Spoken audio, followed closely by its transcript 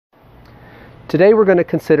Today we're going to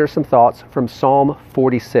consider some thoughts from Psalm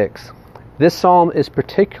 46. This psalm is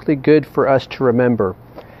particularly good for us to remember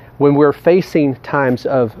when we're facing times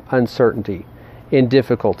of uncertainty and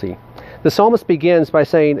difficulty. The psalmist begins by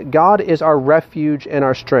saying, God is our refuge and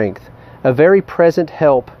our strength, a very present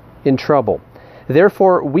help in trouble.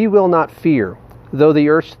 Therefore we will not fear, though the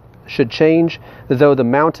earth should change, though the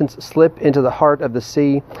mountains slip into the heart of the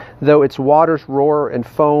sea, though its waters roar and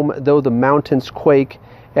foam, though the mountains quake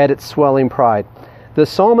at its swelling pride. The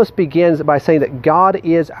psalmist begins by saying that God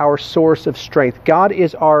is our source of strength. God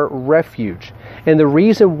is our refuge. And the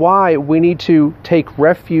reason why we need to take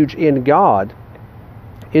refuge in God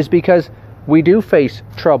is because we do face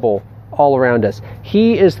trouble all around us.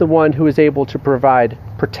 He is the one who is able to provide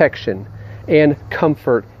protection and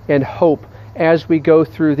comfort and hope as we go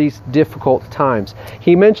through these difficult times.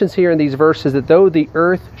 He mentions here in these verses that though the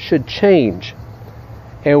earth should change,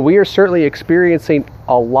 and we are certainly experiencing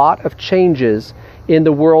a lot of changes in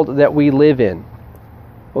the world that we live in.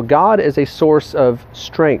 Well, God is a source of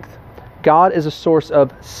strength. God is a source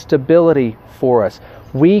of stability for us.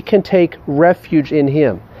 We can take refuge in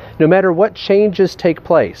Him, no matter what changes take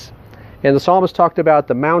place. And the psalmist talked about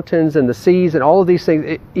the mountains and the seas and all of these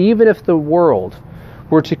things. Even if the world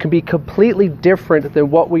were to be completely different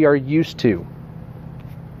than what we are used to,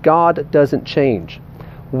 God doesn't change.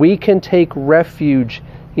 We can take refuge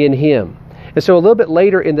in Him. And so a little bit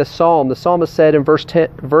later in the psalm, the psalmist said in verse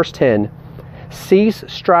 10, cease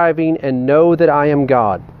striving and know that I am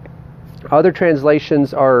God. Other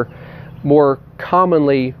translations are more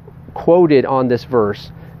commonly quoted on this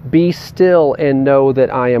verse. Be still and know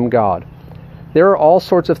that I am God. There are all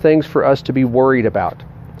sorts of things for us to be worried about.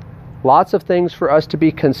 Lots of things for us to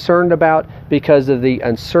be concerned about because of the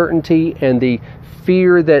uncertainty and the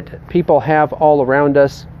fear that people have all around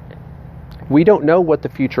us. We don't know what the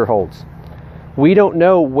future holds. We don't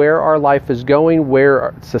know where our life is going, where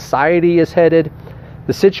our society is headed,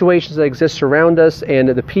 the situations that exist around us and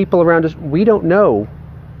the people around us. We don't know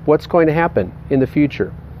what's going to happen in the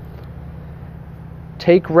future.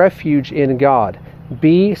 Take refuge in God.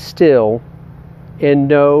 Be still and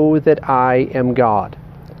know that I am God.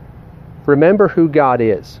 Remember who God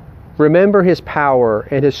is. Remember His power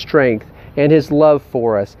and His strength and His love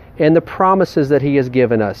for us and the promises that He has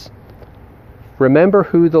given us. Remember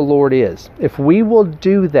who the Lord is. If we will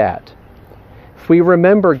do that, if we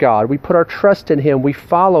remember God, we put our trust in Him, we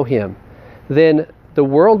follow Him, then the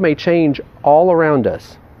world may change all around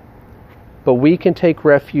us, but we can take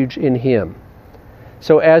refuge in Him.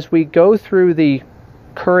 So as we go through the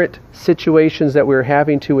current situations that we're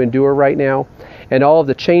having to endure right now, and all of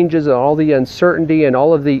the changes and all the uncertainty and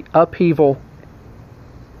all of the upheaval,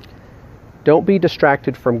 don't be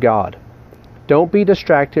distracted from God. Don't be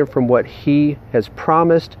distracted from what He has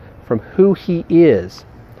promised, from who He is.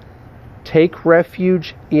 Take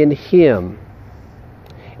refuge in Him.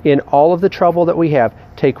 In all of the trouble that we have,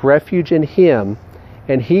 take refuge in Him,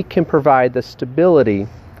 and He can provide the stability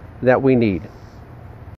that we need.